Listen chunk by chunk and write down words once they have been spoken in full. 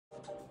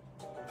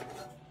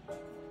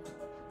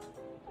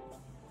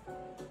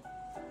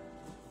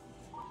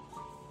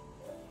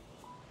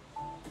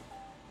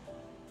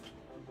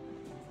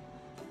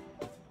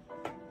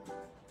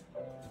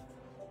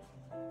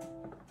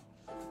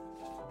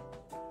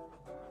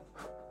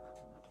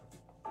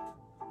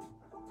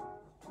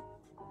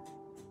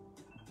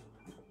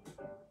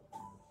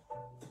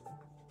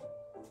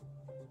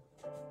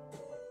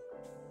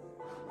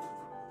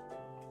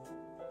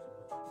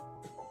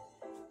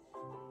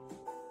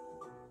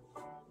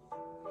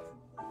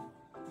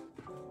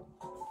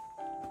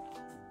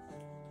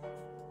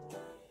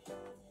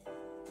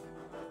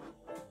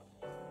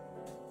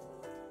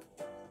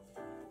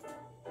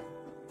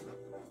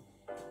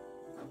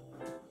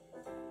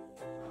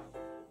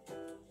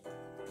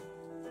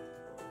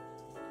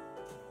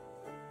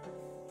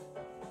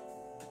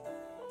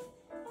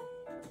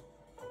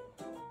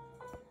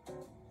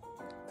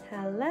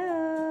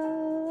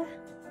Hello.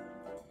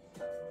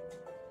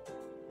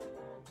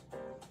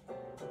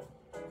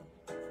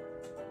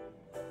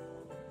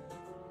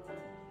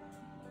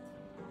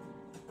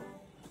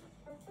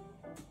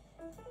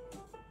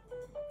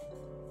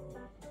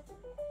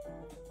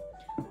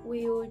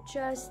 We'll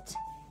just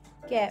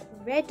get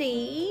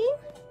ready.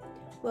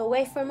 We'll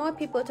wait for more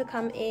people to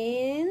come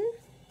in.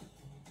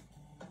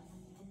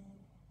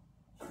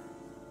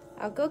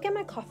 I'll go get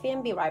my coffee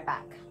and be right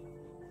back.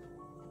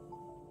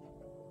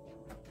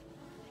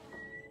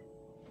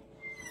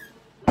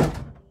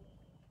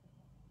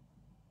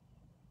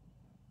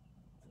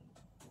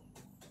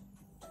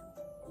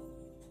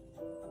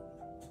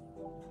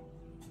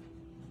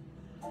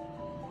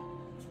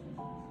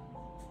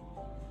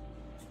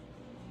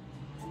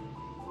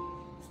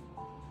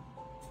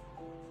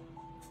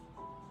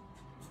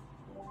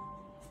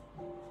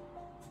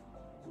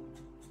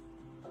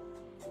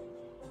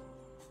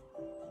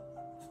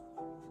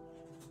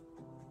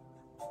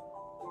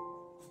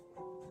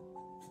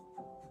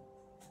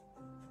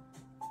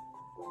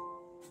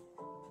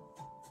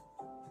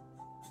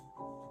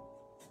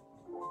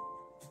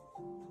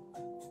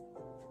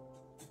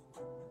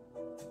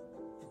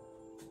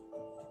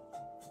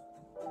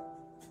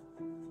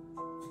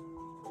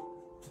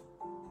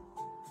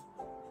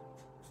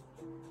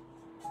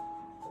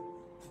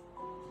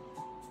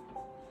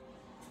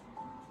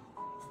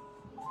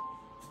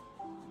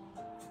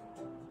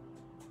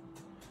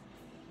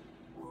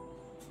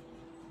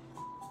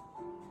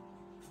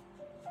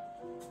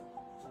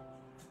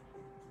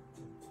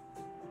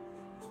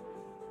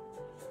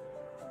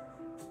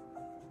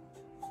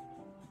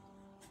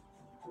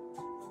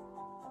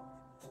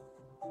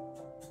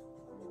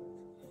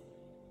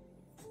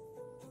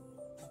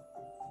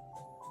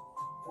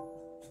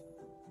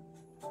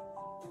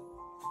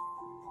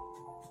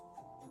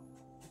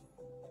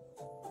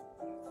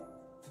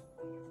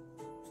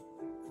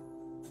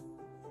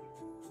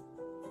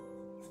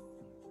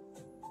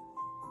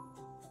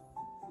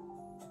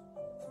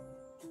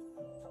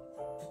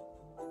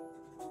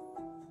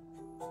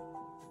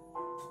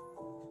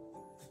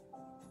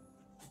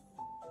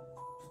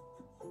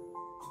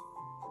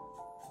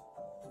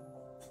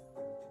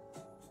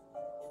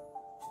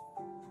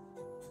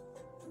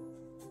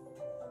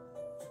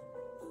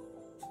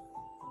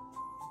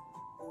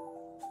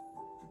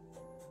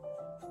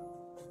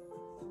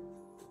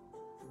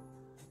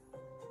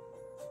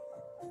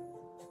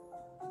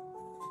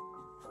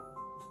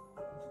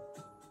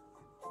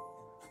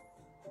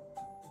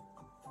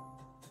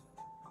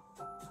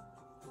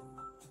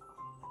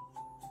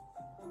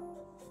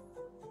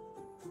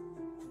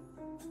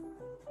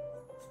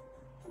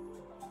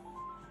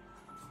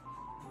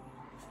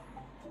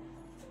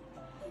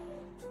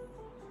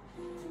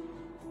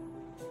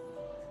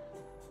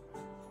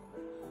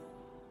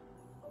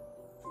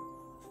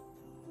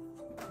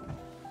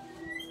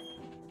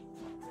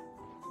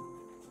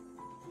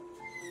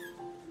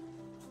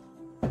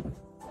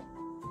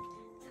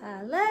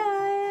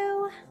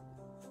 Hello.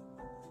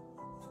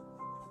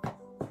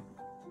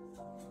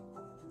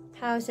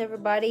 How's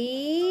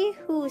everybody?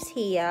 Who's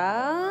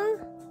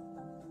here?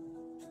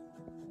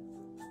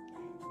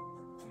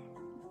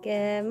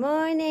 Good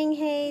morning,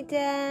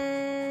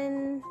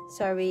 Hayden.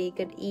 Sorry,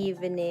 good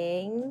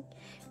evening.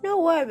 No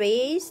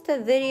worries, the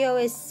video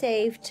is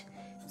saved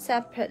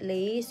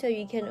separately, so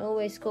you can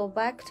always go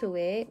back to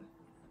it.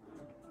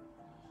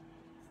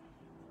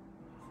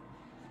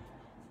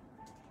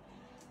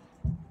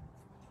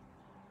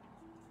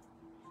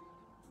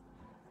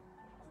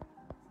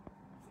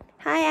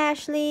 Hi,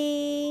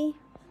 Ashley.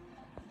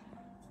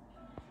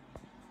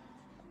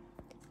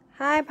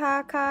 Hi,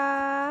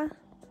 Parker.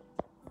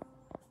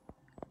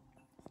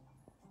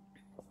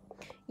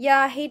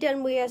 Yeah,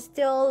 Hayden, we are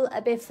still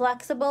a bit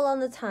flexible on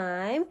the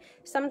time.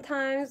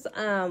 Sometimes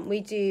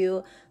we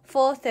do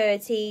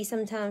 4:30,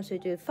 sometimes we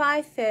do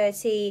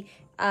 5:30.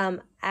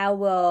 I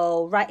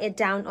will write it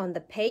down on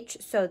the page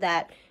so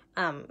that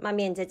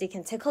Mommy and Daddy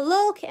can take a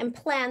look and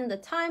plan the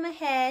time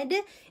ahead.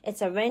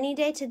 It's a rainy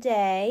day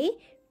today,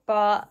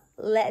 but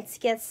let's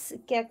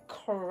get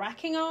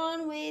cracking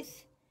on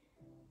with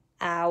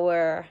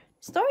our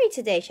story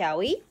today, shall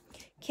we?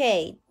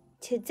 Okay,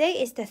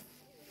 today is the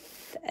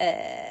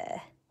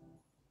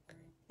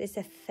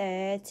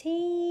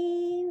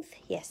 13th.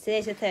 Yes,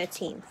 today's the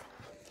 13th.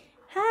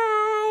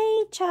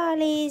 Hi,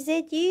 Charlie. Is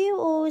it you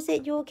or is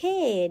it your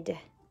kid?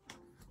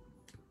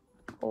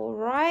 All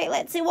right,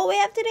 let's see what we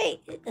have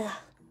today.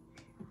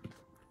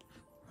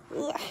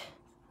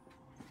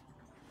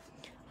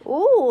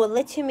 Ooh,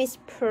 Little Miss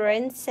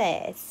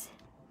Princess.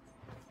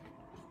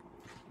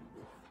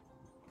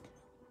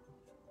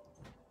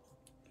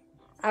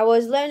 I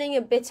was learning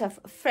a bit of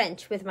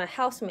French with my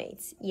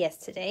housemates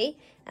yesterday,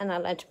 and I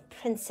learned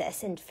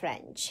princess in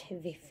French.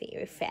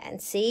 Very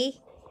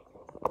fancy.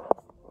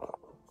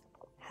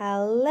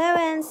 Hello,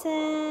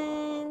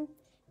 Anson.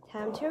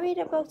 Time to read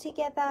a book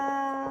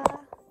together.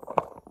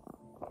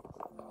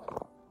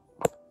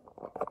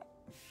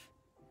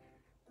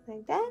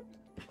 Like that?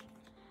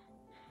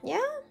 Yeah,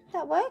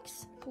 that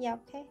works? Yeah,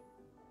 okay.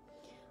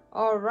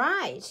 All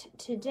right,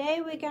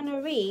 today we're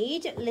gonna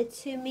read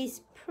Little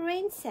Miss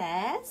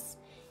Princess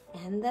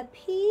and the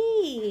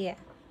Pea.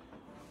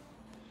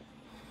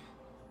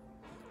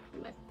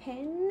 My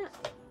pen.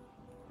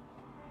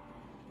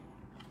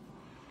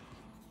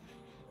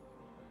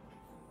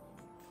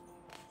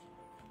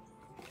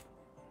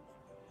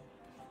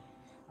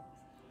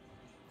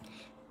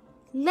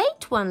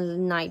 Late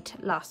one night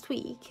last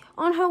week,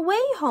 on her way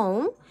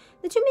home,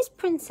 Little Miss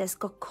Princess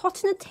got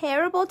caught in a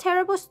terrible,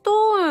 terrible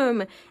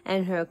storm,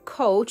 and her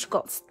coach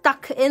got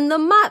stuck in the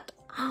mud.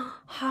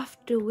 Half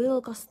the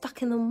wheel got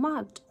stuck in the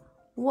mud.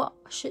 What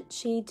should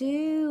she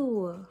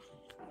do?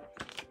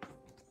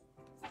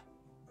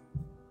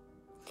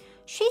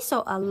 She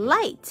saw a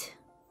light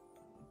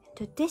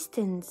in the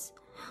distance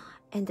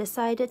and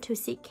decided to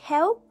seek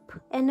help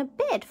and a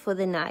bed for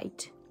the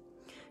night.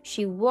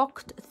 She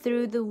walked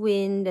through the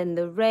wind and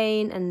the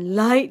rain and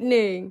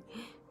lightning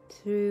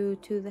through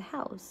to the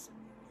house.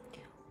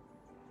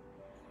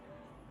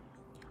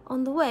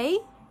 On the way,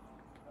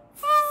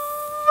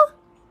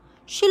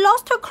 she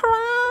lost her crown.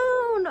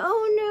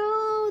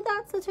 Oh no,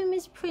 that's Little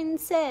Miss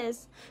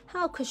Princess.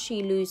 How could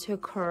she lose her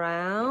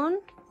crown?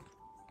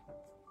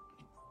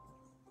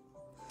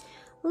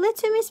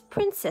 Little Miss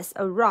Princess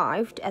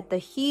arrived at the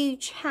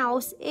huge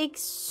house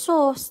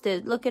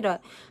exhausted. Look at her,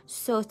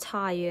 so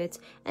tired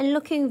and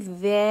looking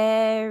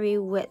very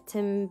wet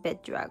and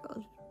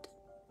bedraggled.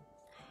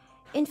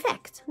 In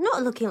fact,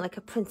 not looking like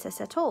a princess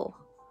at all.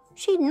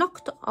 She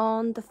knocked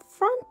on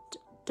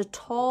the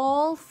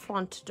tall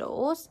front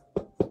doors.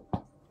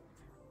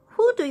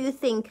 Who do you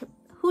think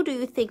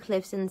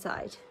lives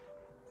inside?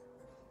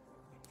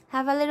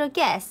 Have a little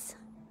guess.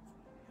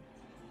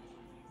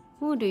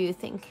 Who do you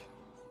think?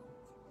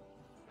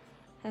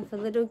 Have a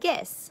little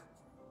guess.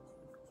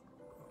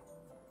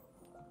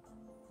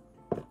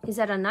 Is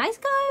that a nice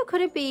guy, or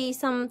could it be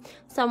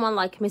someone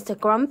like Mr.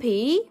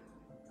 Grumpy?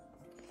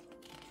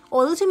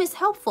 Or Little Miss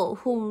Helpful,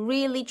 who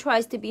really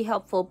tries to be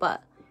helpful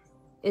but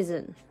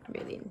isn't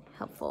really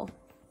helpful?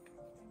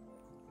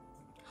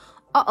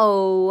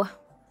 Uh-oh.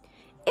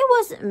 It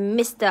was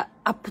Mr.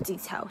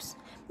 Uppite's house.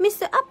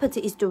 Mr.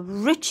 Uppity is the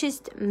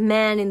richest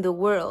man in the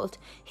world.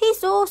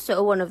 He's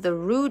also one of the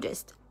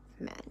rudest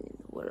men in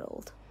the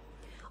world.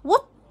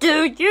 What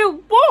do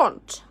you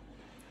want?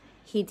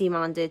 He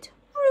demanded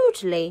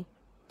rudely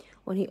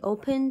when he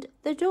opened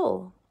the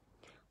door.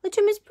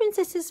 Little Miss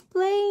Princess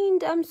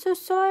explained, I'm so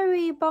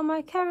sorry about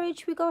my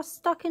carriage. We got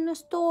stuck in a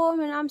storm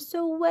and I'm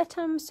so wet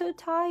and I'm so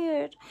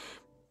tired.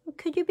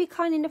 Could you be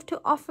kind enough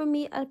to offer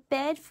me a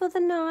bed for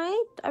the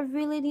night? I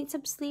really need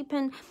some sleep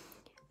and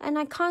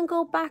I can't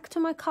go back to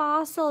my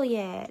castle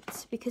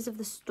yet because of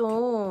the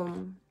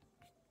storm.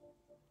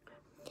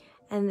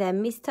 And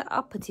then Mr.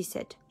 Uppity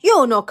said,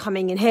 You're not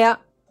coming in here,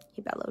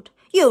 he bellowed.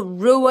 You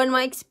ruined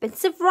my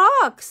expensive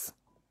rugs.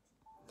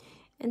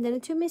 And then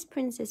Little Miss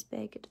Princess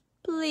begged,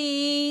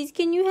 Please,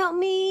 can you help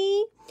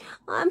me?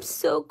 I'm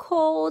so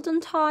cold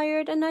and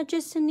tired and I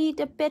just need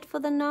a bed for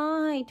the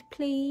night,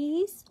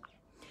 please.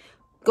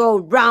 Go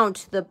round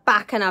to the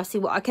back and I'll see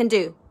what I can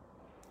do,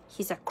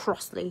 he said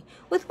crossly,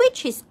 with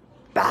which he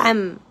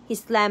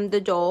slammed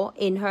the door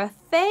in her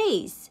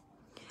face.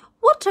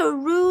 What a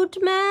rude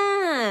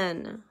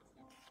man!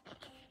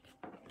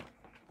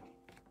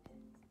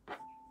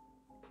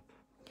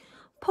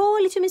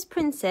 Poor Little Miss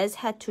Princess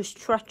had to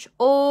trudge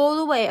all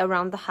the way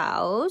around the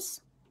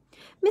house.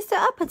 Mr.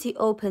 Uppity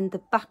opened the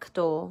back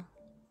door.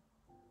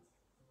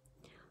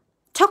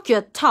 Took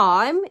your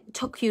time, it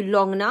took you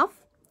long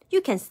enough.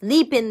 You can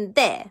sleep in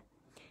there,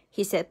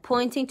 he said,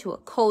 pointing to a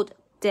cold,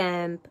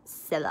 damp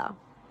cellar.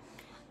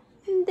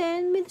 And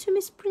then Little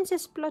Miss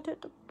Princess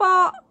spluttered,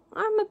 But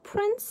I'm a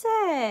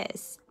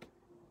princess.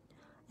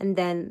 And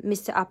then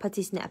Mr.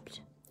 Uppity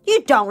snapped,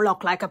 You don't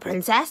look like a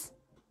princess.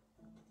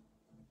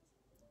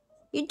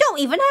 You don't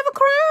even have a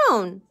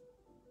crown.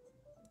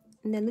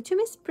 And then Little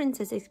Miss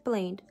Princess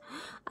explained,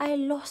 I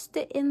lost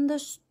it in the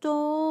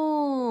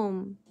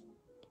storm.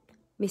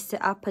 Mr.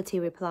 Uppity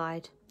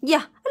replied,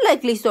 Yeah, a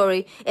likely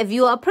story. If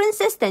you are a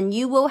princess, then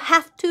you will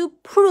have to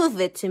prove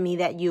it to me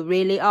that you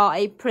really are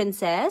a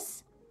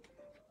princess.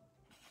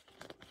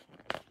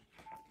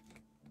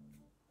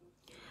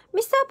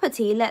 Mr.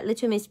 Uppity led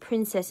Little Miss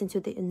Princess into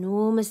the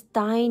enormous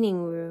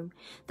dining room.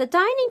 The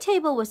dining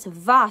table was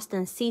vast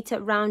and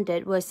seated round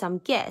it were some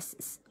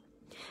guests.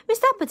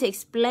 Mr. Uppity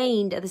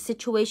explained the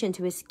situation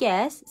to his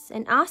guests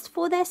and asked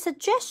for their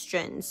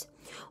suggestions.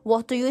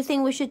 What do you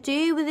think we should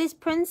do with this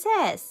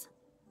princess?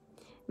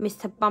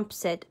 Mr. Bump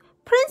said,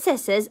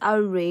 Princesses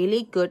are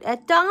really good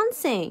at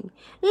dancing.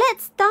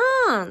 Let's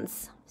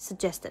dance,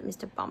 suggested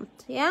Mr. Bump.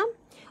 Yeah?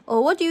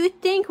 Or what do you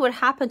think would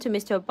happen to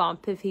Mr.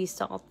 Bump if he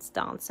starts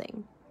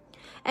dancing?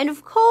 And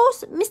of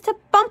course, Mr.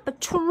 Bump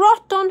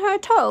trod on her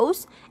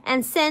toes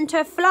and sent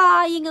her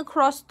flying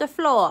across the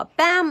floor.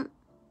 Bam!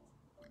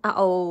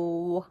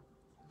 Uh-oh.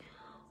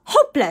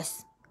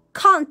 Hopeless!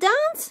 Can't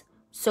dance?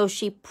 So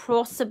she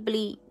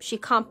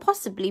can't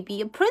possibly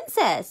be a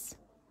princess.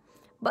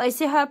 But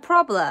is it her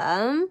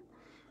problem?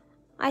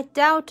 I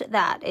doubt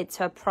that it's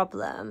her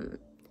problem.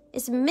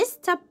 It's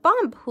Mr.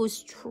 Bump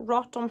who's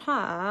trot on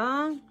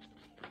her.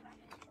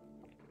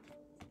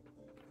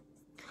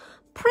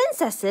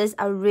 Princesses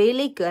are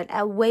really good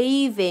at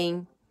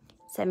waving,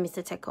 said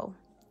Mr. Tickle.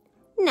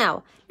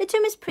 Now,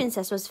 little Miss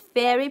Princess was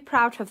very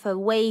proud of her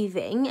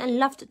waving and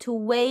loved to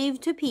wave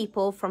to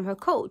people from her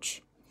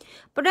coach.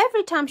 But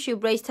every time she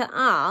raised her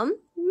arm,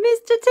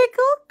 Mr.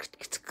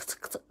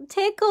 Tickle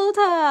tickled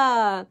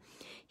her.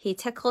 He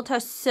tickled her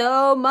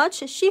so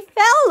much she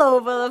fell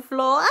over the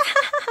floor.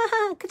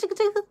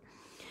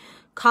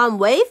 Can't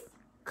wave,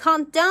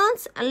 can't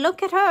dance, and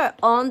look at her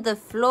on the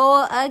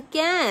floor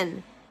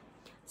again,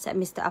 said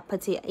Mr.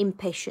 Uppity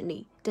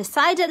impatiently.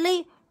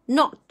 Decidedly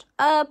not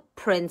a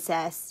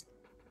princess.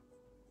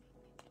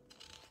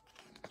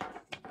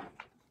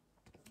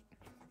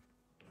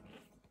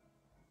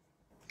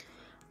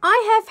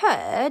 I have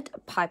heard,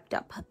 piped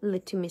up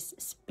little Miss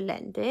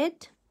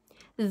Splendid,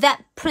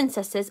 that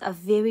princesses are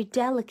very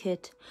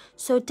delicate.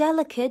 So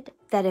delicate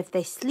that if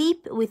they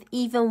sleep with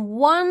even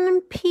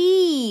one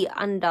pea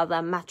under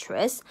their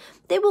mattress,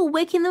 they will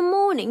wake in the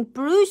morning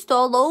bruised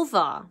all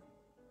over.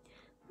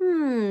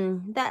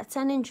 That's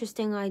an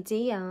interesting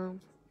idea.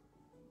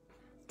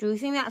 Do you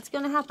think that's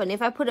going to happen?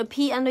 If I put a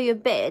pea under your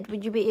bed,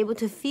 would you be able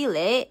to feel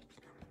it?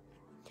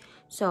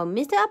 So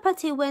Mr.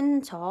 Uppity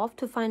went off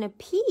to find a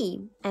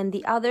pea, and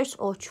the others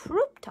all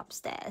trooped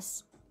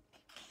upstairs.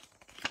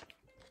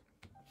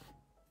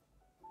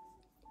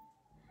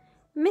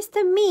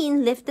 Mr.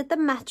 Mean lifted the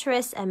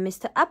mattress, and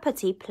Mr.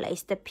 Uppity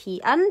placed the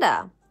pea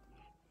under.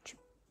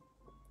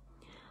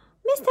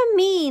 Mr.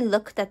 Mean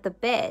looked at the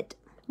bed.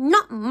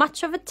 Not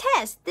much of a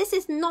test. This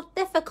is not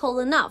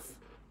difficult enough,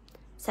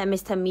 said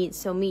Mr. Mean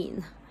so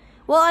mean.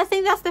 Well, I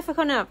think that's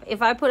difficult enough.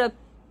 If I put a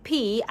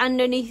pea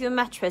underneath your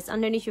mattress,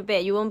 underneath your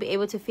bed, you won't be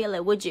able to feel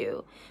it, would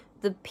you?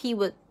 The pea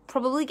would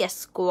probably get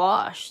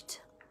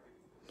squashed.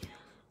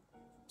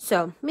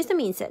 So Mr.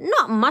 Mean said,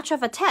 not much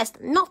of a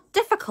test, not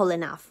difficult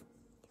enough.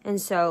 And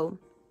so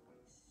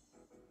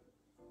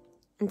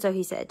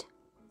he said,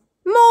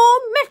 more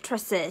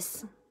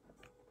mattresses.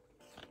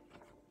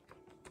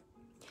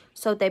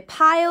 So they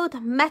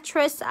piled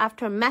mattress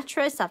after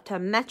mattress after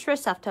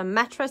mattress after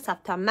mattress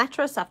after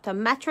mattress after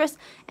mattress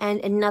and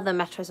another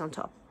mattress on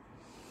top.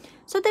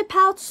 So they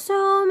piled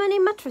so many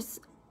mattresses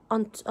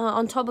on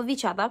top of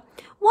each other,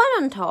 one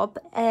on top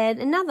and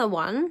another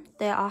one.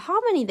 There are how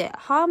many there?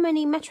 How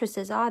many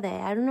mattresses are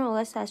there? I don't know.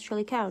 Let's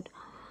actually count.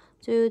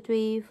 2,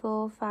 3,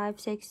 4, 5,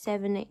 6,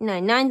 7, 8,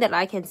 9. 9 that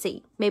I can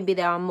see. Maybe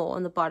there are more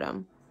on the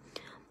bottom.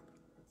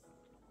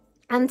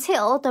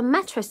 Until the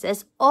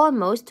mattresses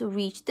almost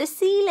reached the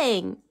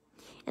ceiling.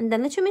 And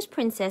then little Miss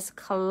Princess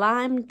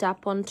climbed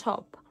up on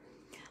top.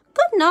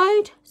 Good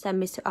night, said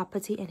Mr.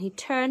 Uppity, and he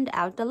turned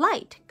out the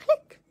light.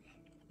 Click.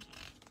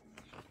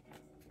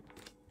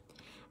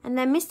 And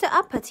then Mr.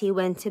 Uppity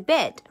went to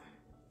bed.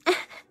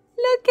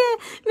 Look at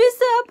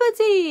Mr.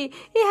 Uppity.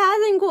 He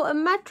hasn't got a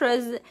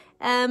mattress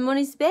on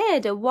his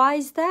bed. Why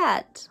is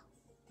that?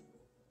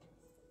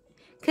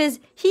 Because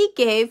he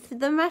gave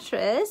the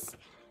mattress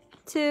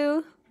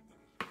to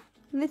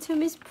little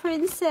Miss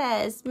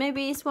Princess.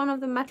 Maybe it's one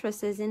of the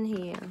mattresses in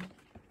here.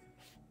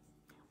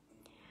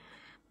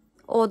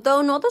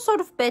 Although not the sort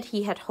of bed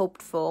he had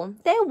hoped for,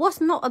 there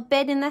was not a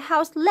bed in the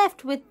house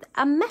left with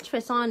a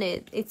mattress on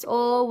it. It's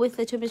all with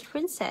little Miss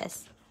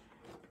Princess.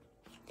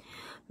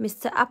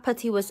 Mr.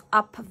 Uppity was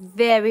up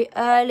very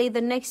early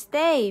the next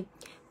day,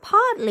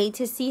 partly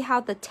to see how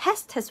the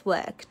test has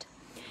worked,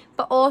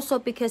 but also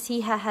because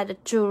he had had a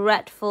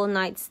dreadful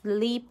night's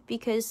sleep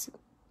because,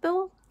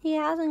 well, he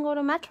hasn't got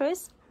a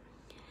mattress.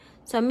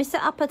 So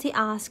Mr. Uppity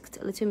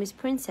asked little Miss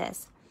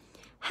Princess,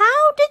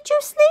 "How did you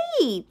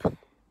sleep?"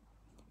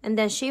 And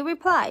then she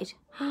replied,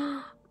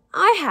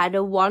 "I had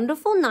a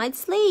wonderful night's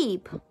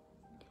sleep."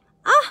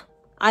 "Ah,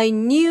 I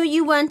knew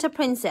you weren't a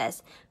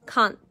princess.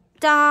 Can't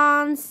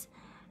dance,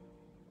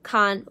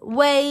 can't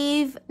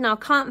wave, now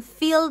can't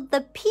feel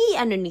the pea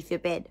underneath your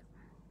bed."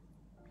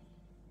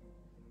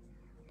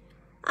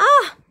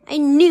 "Ah, I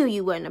knew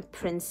you weren't a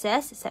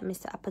princess," said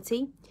Mr.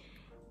 Uppity.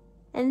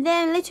 And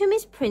then little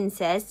Miss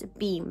Princess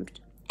beamed.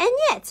 "And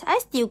yet, I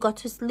still got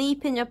to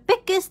sleep in your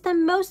biggest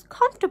and most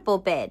comfortable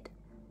bed."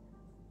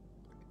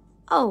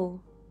 "Oh,"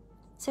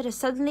 said a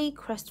suddenly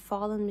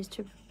crestfallen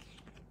Mr.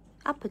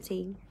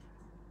 Uppity.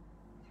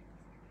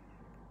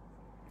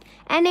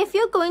 "And if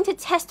you're going to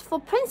test for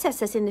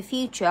princesses in the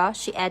future,"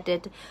 she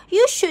added,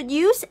 "you should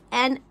use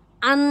an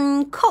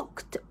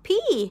uncooked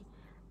pea,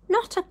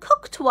 not a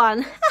cooked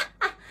one."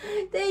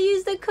 They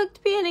use the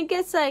cooked pea and it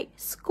gets like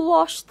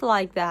squashed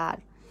like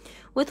that.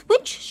 With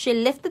which she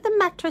lifted the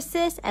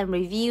mattresses and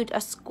reviewed a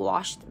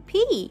squashed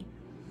pea.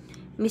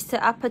 Mr.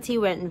 Uppity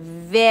went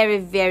very,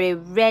 very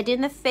red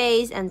in the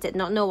face and did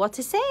not know what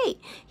to say.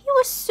 He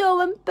was so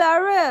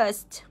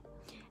embarrassed.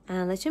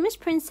 And little Miss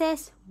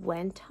Princess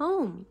went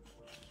home.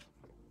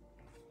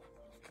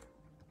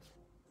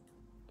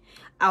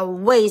 "A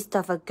waste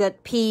of a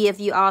good pea, if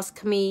you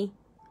ask me,"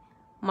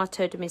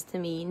 muttered Mr.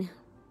 Mean.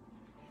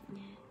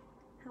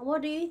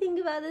 What do you think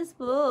about this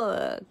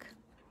book?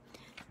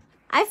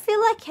 I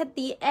feel like at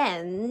the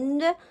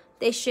end,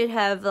 they should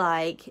have,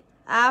 like,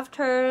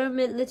 after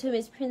Little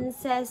Miss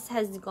Princess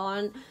has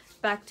gone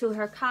back to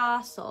her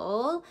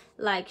castle,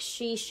 like,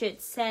 she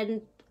should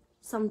send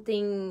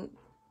something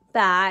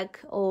back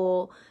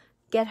or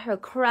get her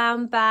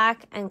crown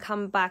back and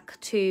come back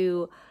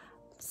to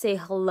say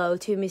hello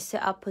to Mr.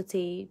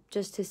 Uppity,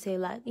 just to say,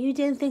 like, you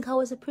didn't think I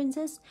was a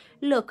princess?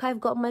 Look, I've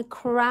got my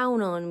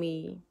crown on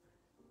me.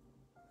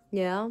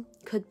 Yeah,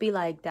 could be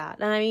like that.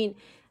 And I mean,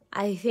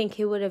 I think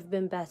it would have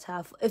been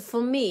better if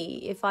for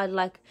me, if I'd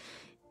like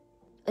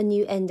a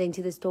new ending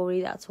to the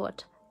story, that's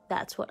what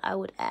I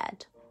would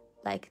add.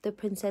 Like, the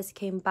princess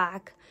came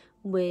back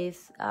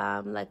with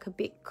like a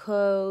big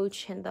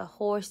coach and the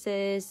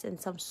horses and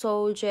some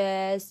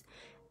soldiers,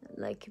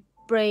 like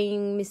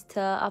bring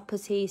Mr.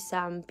 Uppity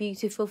some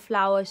beautiful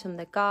flowers from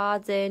the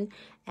garden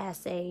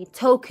as a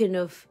token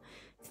of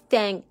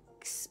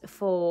thanks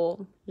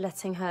for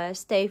letting her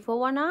stay for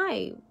one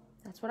night.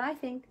 That's what I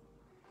think.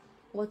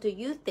 What do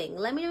you think?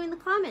 Let me know in the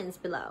comments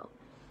below.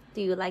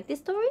 Do you like this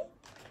story?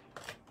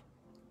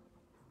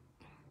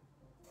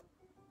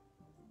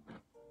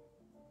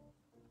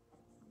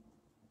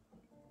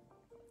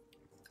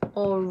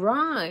 All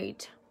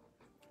right.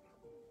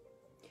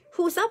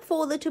 Who's up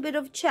for a little bit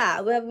of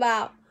chat? We're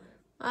about,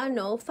 I don't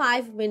know,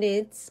 5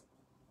 minutes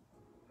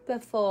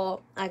before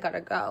I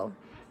gotta go.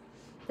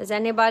 Does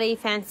anybody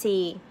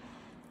fancy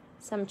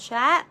some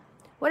chat?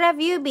 What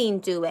have you been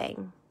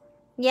doing?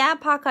 Yeah,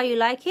 Parker, you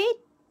like it?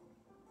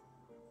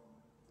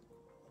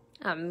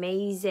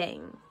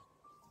 Amazing.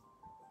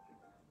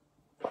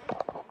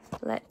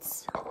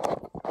 Let's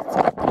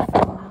get the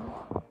phone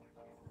out.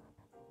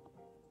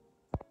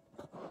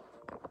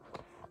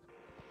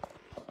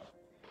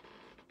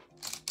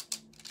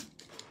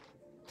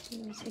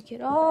 Let me take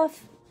it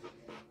off.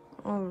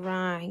 All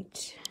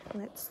right,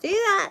 let's do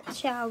that,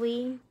 shall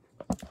we?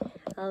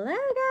 Hello,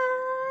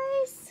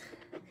 guys.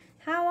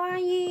 How are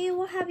you?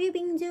 What have you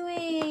been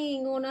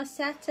doing on a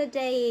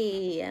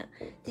Saturday?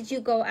 Did you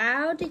go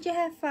out? Did you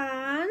have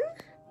fun?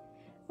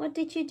 What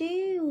did you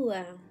do?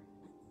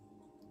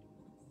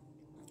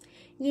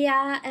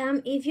 Yeah,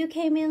 if you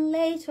came in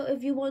late, or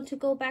if you want to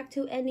go back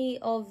to any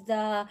of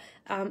the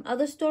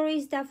other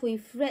stories that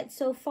we've read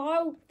so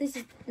far, this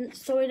is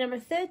story number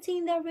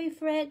 13 that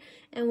we've read,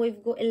 and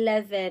we've got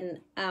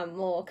 11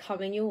 more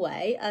coming your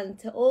way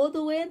until all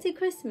the way until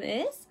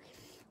Christmas.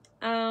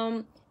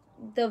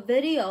 The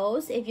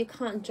videos, if you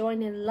can't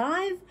join in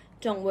live,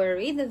 don't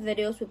worry, the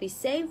videos will be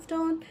saved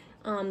on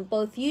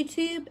both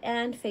YouTube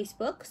and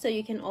Facebook, so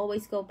you can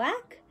always go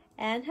back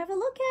and have a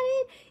look at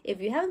it.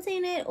 If you haven't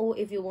seen it, or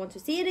if you want to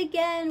see it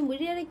again,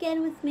 read it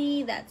again with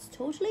me, that's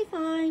totally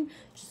fine.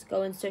 Just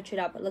go and search it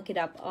up, look it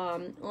up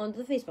on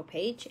the Facebook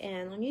page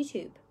and on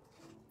YouTube.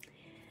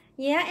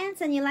 Yeah,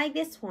 Anson, you like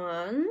this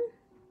one?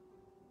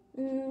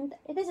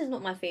 This is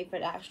not my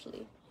favorite,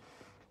 actually.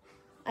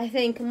 I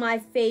think my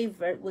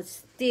favorite would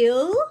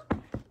still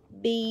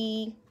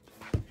be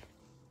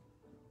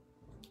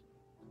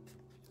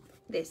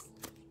this.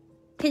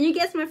 Can you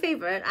guess my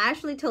favorite? I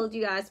actually told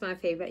you guys my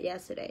favorite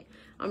yesterday.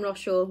 I'm not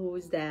sure who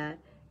was there.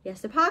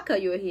 Yesterday, Parker,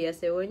 you were here,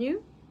 so weren't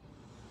you?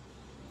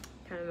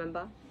 Can't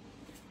remember.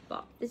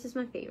 But this is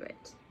my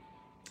favorite.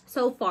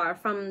 So far,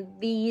 from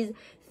these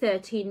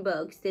 13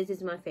 books, this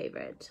is my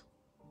favorite.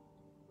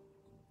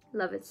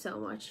 Love it so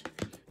much.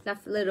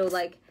 That little,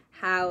 like,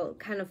 how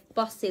kind of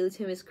bossy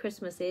Little Miss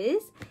Christmas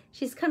is.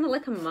 She's kind of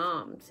like a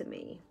mom to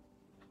me.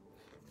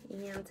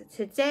 And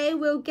today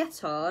we'll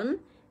get on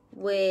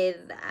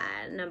with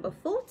number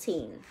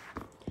 14.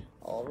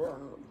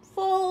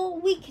 For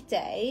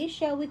weekday,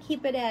 shall we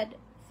keep it at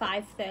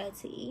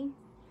 5:30?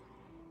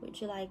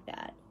 Would you like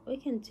that? We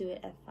can do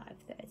it at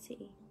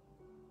 5:30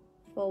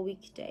 for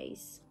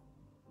weekdays.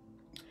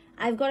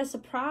 I've got a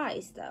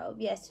surprise though.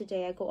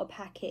 Yesterday I got a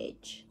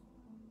package.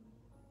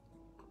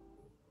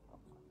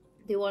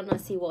 Do you want to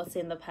see what's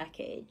in the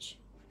package?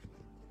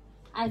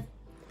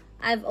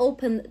 I've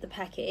opened the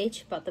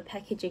package, but the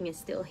packaging is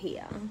still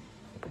here.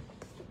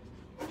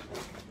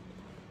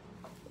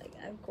 Like,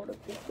 I've got a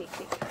big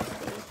package.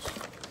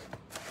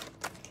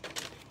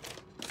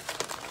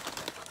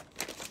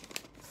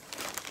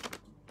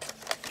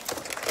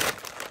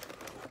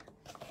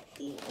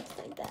 It's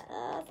like that.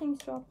 Things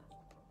drop.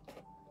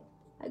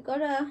 I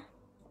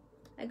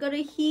got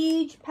a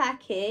huge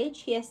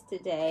package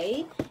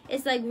yesterday.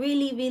 It's like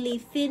really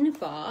thin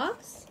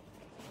box.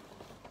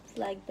 It's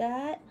like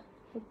that.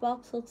 The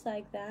box looks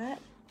like that.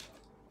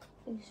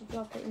 You should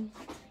drop it in.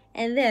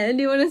 And then,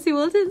 do you want to see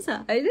what's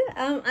inside?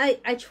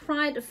 I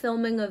tried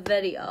filming a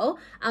video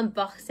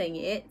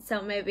unboxing it,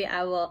 so maybe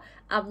I will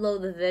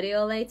upload the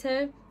video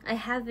later. I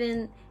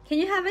haven't. Can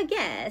you have a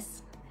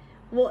guess?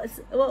 What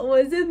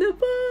was in the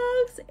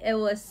box? It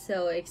was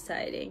so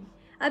exciting.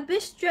 A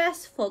bit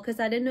stressful because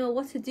I didn't know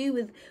what to do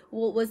with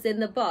what was in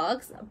the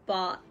box,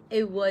 but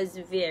it was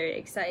very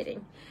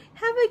exciting.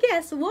 Have a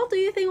guess. What do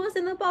you think was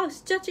in the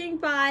box? Judging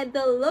by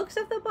the looks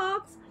of the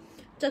box,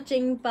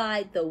 judging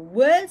by the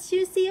words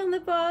you see on the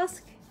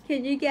box,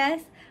 can you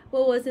guess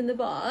what was in the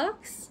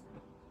box?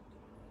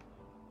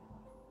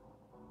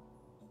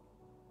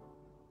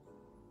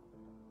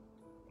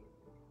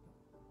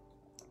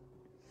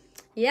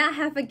 Yeah,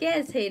 have a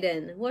guess,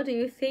 Hayden. What do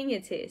you think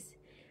it is?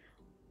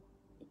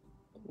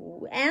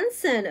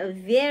 Anson, a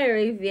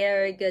very,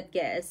 very good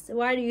guess.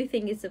 Why do you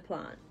think it's a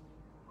plant?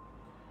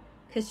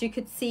 Because you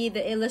could see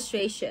the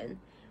illustration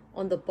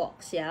on the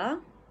box, yeah?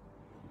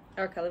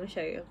 Okay, let me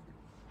show you.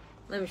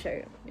 Let me show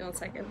you. 1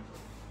 second.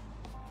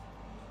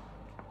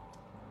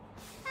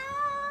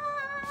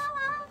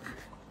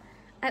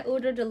 I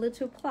ordered a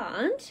little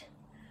plant.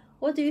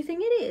 What do you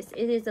think it is?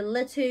 It is a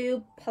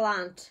little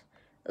plant,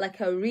 like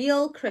a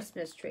real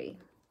Christmas tree.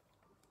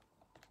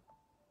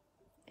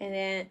 And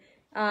then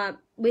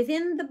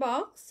within the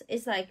box,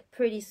 it's like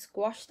pretty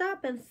squashed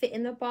up and fit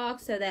in the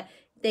box so that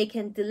they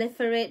can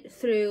deliver it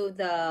through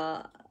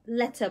the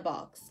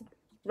letterbox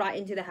right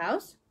into the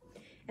house.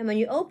 And when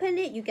you open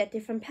it, you get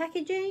different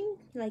packaging,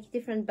 like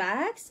different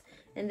bags.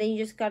 And then you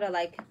just gotta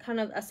like kind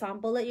of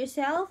assemble it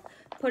yourself.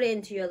 Put it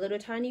into your little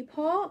tiny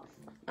pot.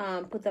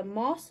 Put the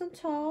moss on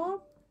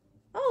top.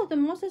 Oh, the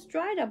moss has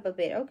dried up a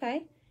bit.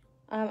 Okay.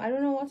 I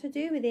don't know what to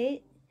do with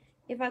it.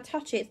 If I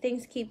touch it,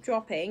 things keep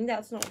dropping.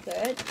 That's not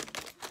good.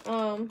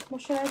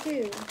 What should I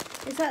do?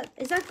 Is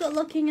that good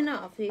looking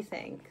enough, do you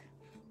think?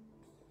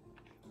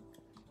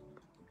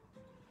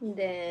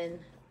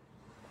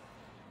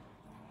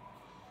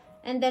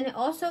 And then it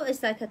also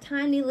is like a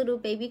tiny little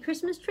baby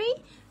Christmas tree,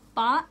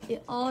 but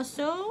it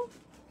also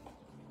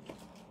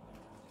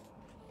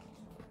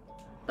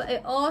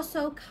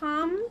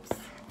comes,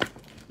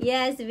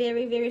 yes,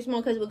 very, very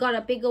small, because we got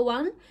a bigger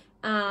one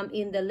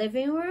in the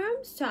living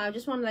room. So I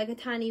just want like a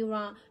tiny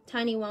one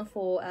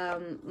for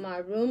my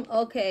room.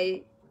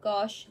 Okay,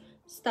 gosh,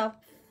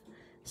 stop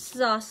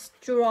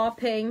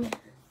dropping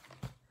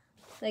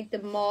like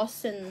the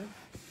moss and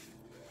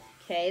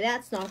okay,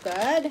 that's not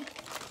good.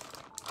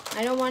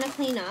 I don't want to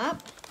clean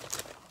up.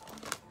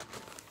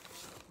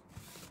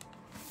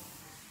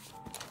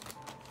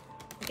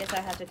 I guess I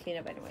have to clean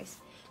up anyways.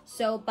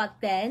 So, but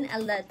then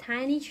a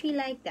tiny tree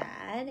like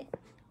that.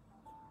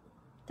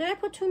 Did I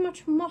put too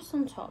much moss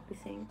on top, you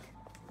think?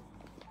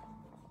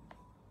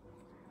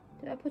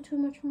 Did I put too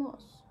much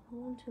moss? I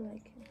want to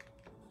like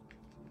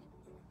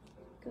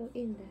go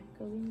in there,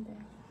 go in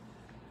there.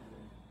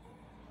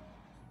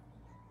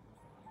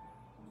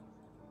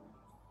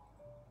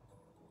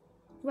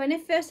 When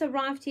it first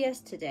arrived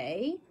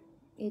yesterday,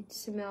 it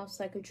smells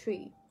like a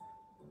tree.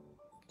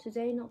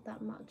 Today, not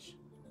that much.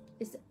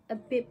 It's a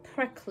bit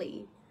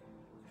prickly.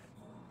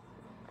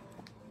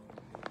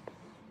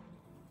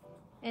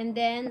 And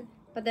then,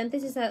 but then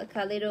this is like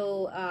a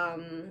little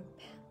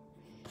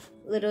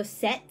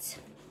set.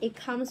 It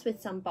comes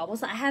with some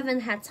bubbles. I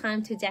haven't had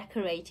time to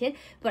decorate it,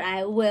 but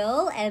I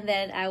will, and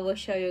then I will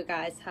show you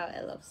guys how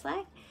it looks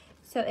like.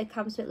 So it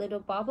comes with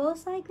little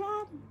bubbles like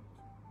that.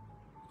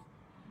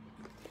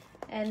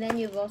 And then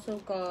you've also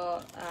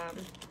got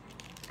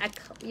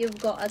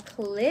a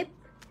clip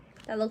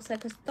that looks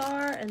like a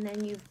star, and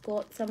then you've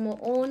got some more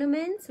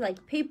ornaments,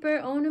 like paper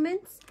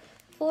ornaments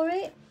for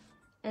it.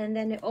 And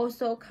then it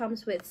also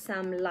comes with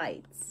some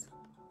lights,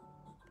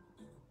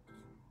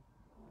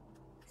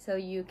 so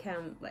you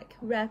can like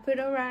wrap it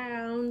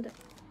around.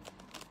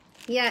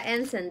 Yeah,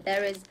 Anson,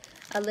 there is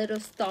a little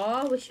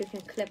star which you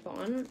can clip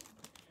on.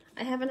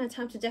 I haven't had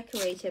time to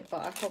decorate it,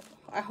 but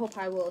I hope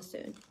I will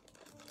soon.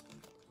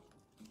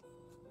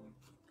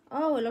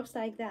 Oh, it looks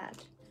like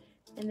that.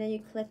 And then you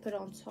clip it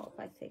on top,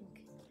 I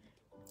think.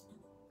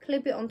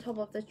 Clip it on top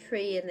of the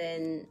tree and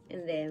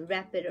then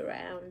wrap it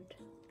around.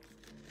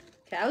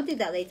 Okay, I'll do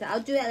that later. I'll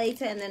do it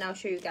later and then I'll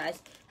show you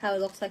guys how it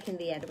looks like in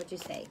the end. What do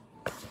you say?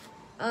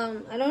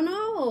 I don't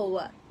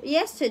know.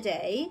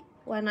 Yesterday,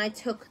 when I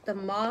took the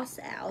moss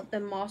out, the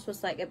moss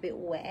was like a bit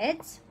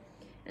wet.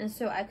 And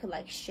so I could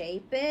like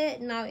shape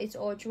it. Now it's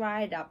all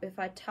dried up. If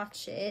I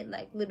touch it,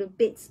 like little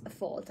bits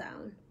fall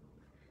down.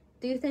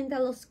 Do you think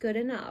that looks good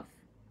enough?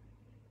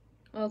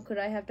 Or could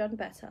I have done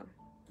better?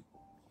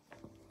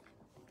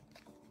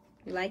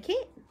 You like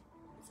it?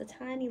 It's a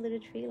tiny little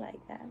tree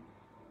like that.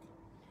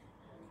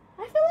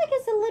 I feel like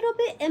it's a little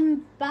bit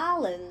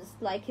imbalanced,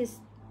 like it's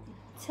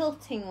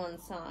tilting one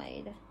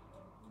side.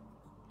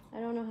 I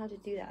don't know how to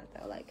do that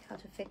though, like how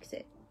to fix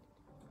it.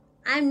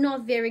 I'm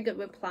not very good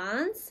with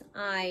plants.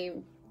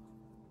 I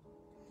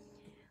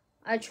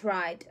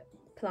tried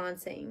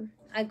planting.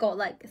 I got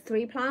like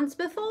 3 plants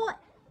before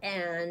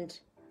and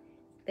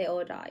they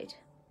all died.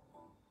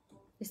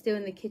 They're still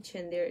in the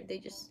kitchen. They're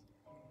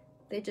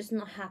just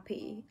not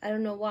happy. I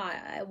don't know why.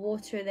 I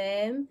water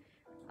them.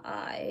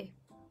 I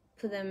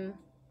put them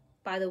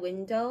by the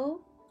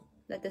window,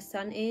 let the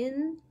sun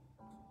in.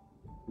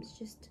 It's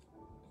just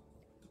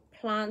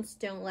plants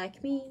don't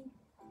like me.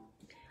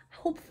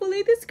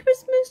 Hopefully this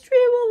Christmas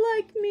tree will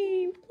like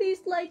me.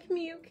 Please like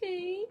me,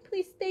 okay?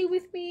 Please stay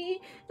with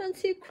me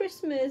until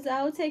Christmas.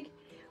 I'll take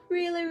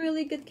really,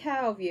 really good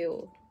care of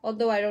you.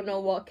 Although I don't know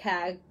what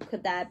care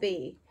could that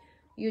be.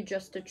 You're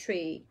just a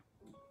tree.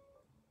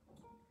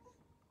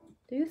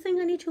 Do you think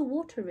I need to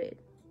water it?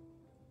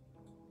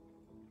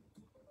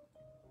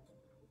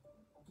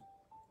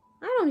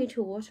 I don't need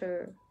to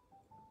water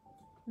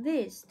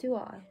this, do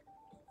I?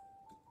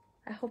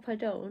 I hope I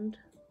don't.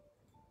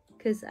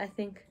 Because I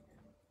think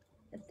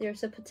if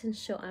there's a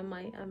potential, I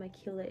might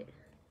kill it.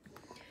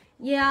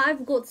 Yeah,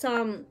 I've got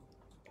some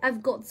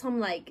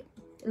like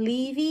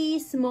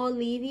small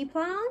leafy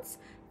plants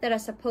that are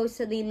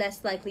supposedly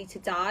less likely to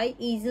die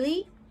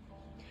easily,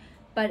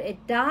 but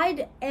it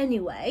died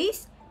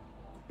anyways.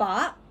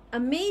 But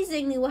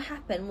amazingly, what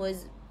happened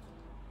was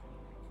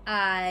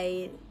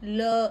I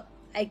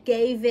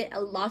gave it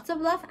a lot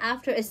of love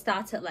after it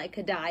started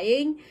like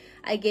dying.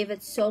 I gave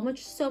it so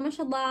much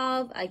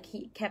love. I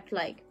kept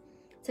like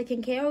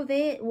taking care of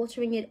it,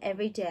 watering it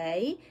every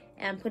day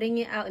and putting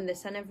it out in the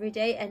sun every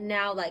day. And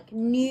now like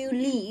new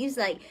leaves,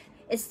 like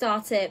it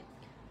started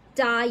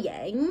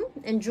dying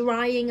and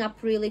drying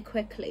up really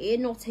quickly,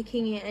 not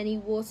taking any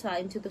water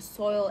into the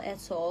soil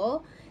at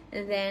all.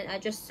 And then I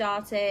just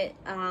started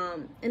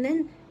and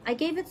then I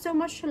gave it so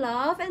much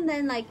love, and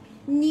then like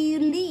new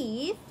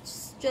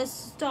leaves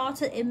just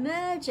started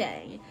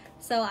emerging.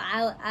 So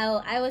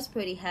I was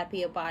pretty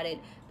happy about it.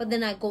 But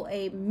then I got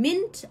a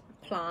mint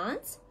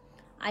plant,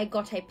 I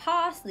got a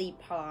parsley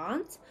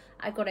plant,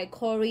 I got a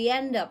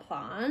coriander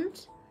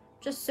plant,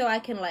 just so I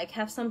can like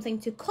have something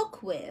to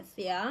cook with.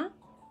 Yeah,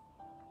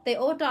 they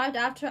all died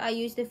after I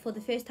used it for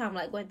the first time.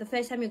 Like when the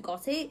first time you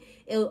got it,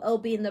 it'll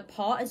be in the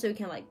pot, and so you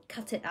can like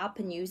cut it up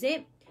and use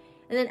it.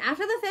 And then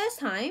after the first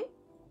time,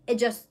 it's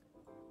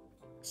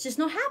just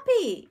not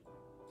happy.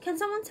 Can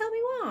someone tell me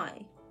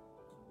why?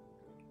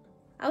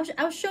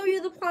 I'll show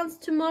you the plants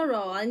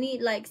tomorrow. I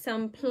need like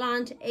some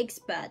plant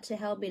expert to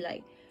help me,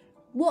 like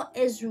what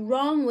is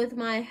wrong with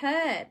my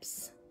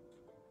herbs?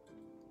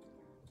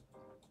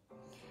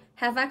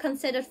 Have I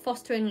considered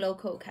fostering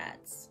local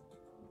cats?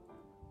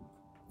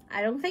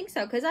 I don't think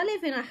so, because I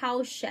live in a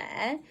house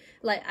share.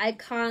 Like I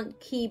can't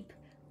keep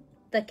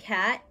the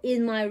cat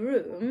in my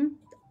room,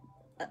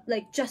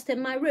 like just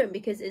in my room,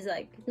 because it's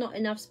like not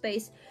enough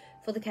space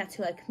for the cat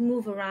to like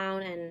move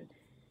around and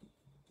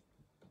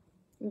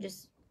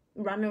just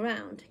run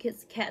around,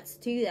 because cats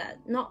do that.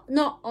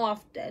 Not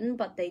often,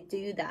 but they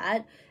do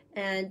that.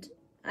 And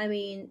I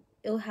mean,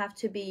 it'll have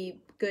to be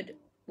good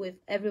with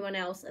everyone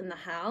else in the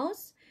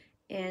house,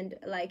 and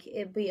like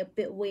it'd be a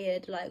bit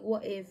weird, like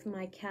what if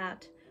my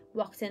cat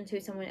walks into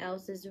someone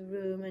else's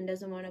room and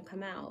doesn't want to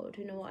come out,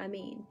 you know what I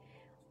mean?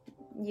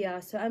 Yeah,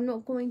 so I'm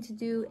not going to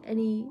do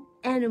any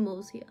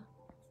animals here.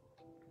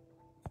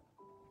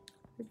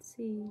 Let's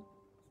see,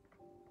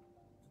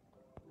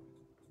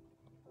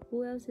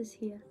 who else is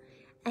here?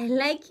 I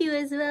like you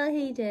as well,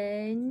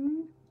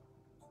 Hayden.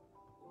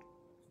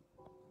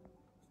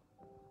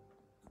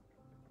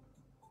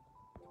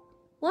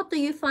 What do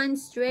you find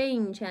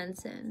strange,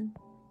 Hanson?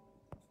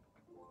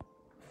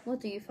 What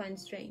do you find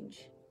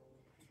strange?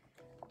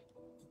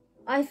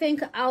 I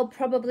think I'll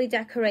probably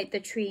decorate the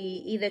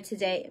tree either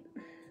today,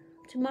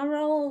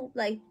 tomorrow,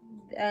 like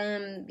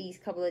these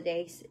couple of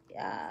days.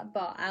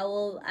 But I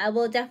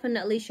will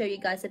definitely show you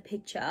guys a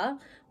picture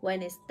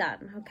when it's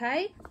done,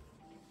 okay?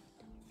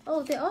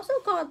 Oh, they also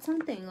got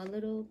something, a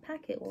little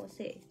packet. What's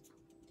it?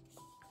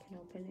 Can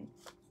open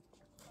it.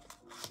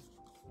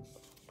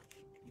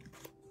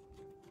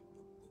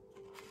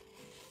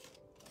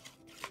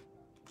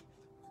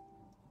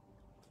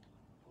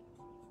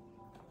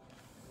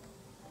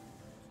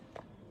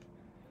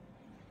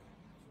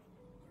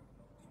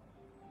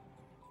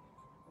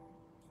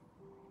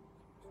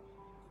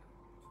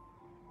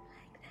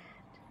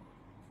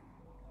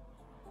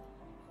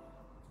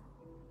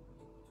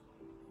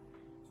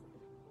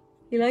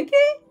 You like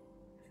it?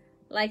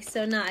 Like,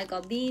 so now I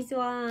got these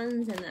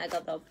ones, and I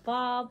got the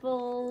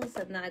bubbles,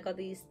 and then I got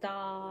these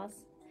stars,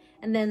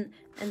 and then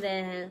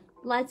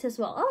lights as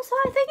well. Oh, so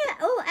I think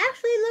it'll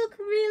actually look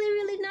really,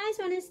 really nice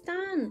when it's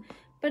done.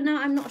 But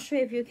now I'm not sure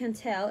if you can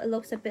tell. It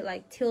looks a bit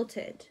like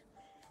tilted.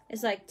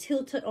 It's like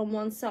tilted on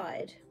one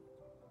side.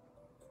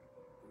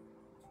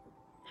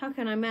 How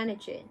can I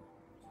manage it?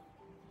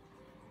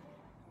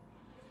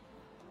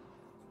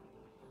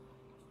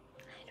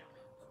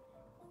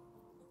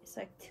 It's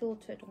like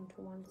tilted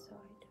onto one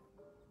side.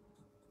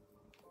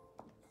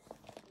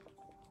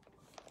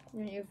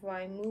 And if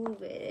I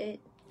move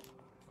it,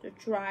 the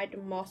dried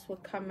moss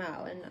will come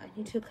out, and I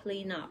need to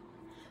clean up.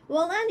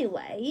 Well,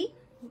 anyway,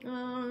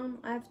 I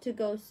have to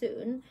go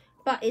soon,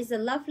 but it's a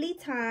lovely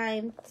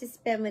time to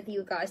spend with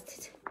you guys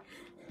today.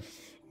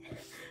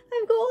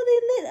 I've got all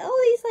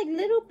these like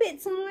little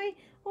bits on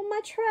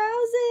my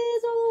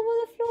trousers, all over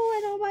the floor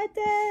and on my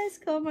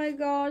desk. Oh my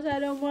gosh, I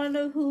don't want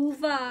to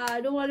hoover.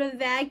 I don't want to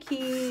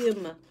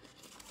vacuum.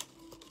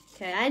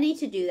 Okay, I need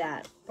to do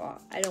that,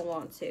 but I don't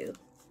want to.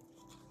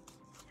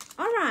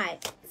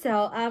 Alright,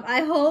 so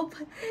I hope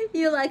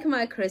you like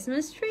my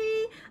Christmas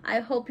tree. I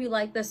hope you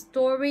like the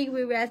story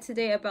we read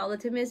today about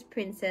Little Miss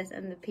Princess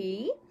and the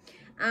Pea.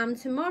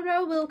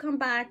 Tomorrow we'll come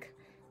back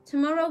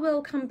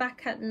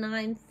at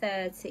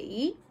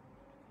 9:30.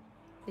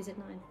 Is it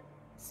 9?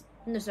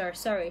 No,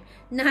 sorry.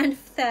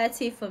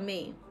 9:30 for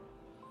me.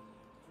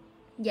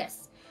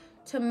 Yes.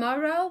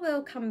 Tomorrow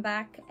we'll come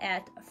back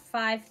at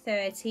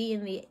 5:30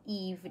 in the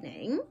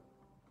evening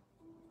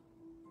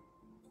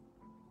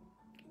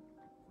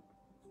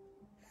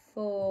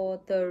for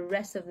the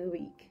rest of the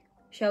week.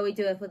 Shall we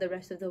do it for the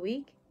rest of the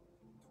week?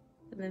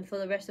 and then for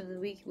the rest of the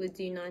week we'll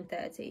do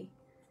 9:30.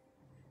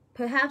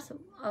 Perhaps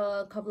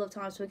a couple of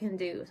times we can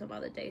do some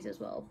other days as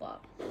well,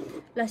 but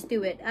let's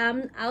do it.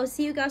 I'll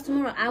see you guys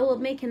tomorrow. I will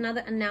make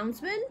another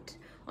announcement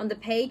on the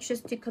page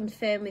just to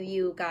confirm with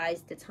you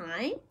guys the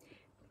time,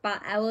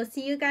 but I will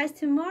see you guys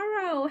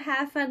tomorrow.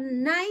 Have a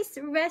nice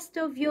rest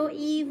of your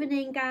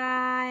evening,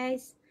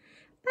 guys.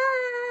 Bye.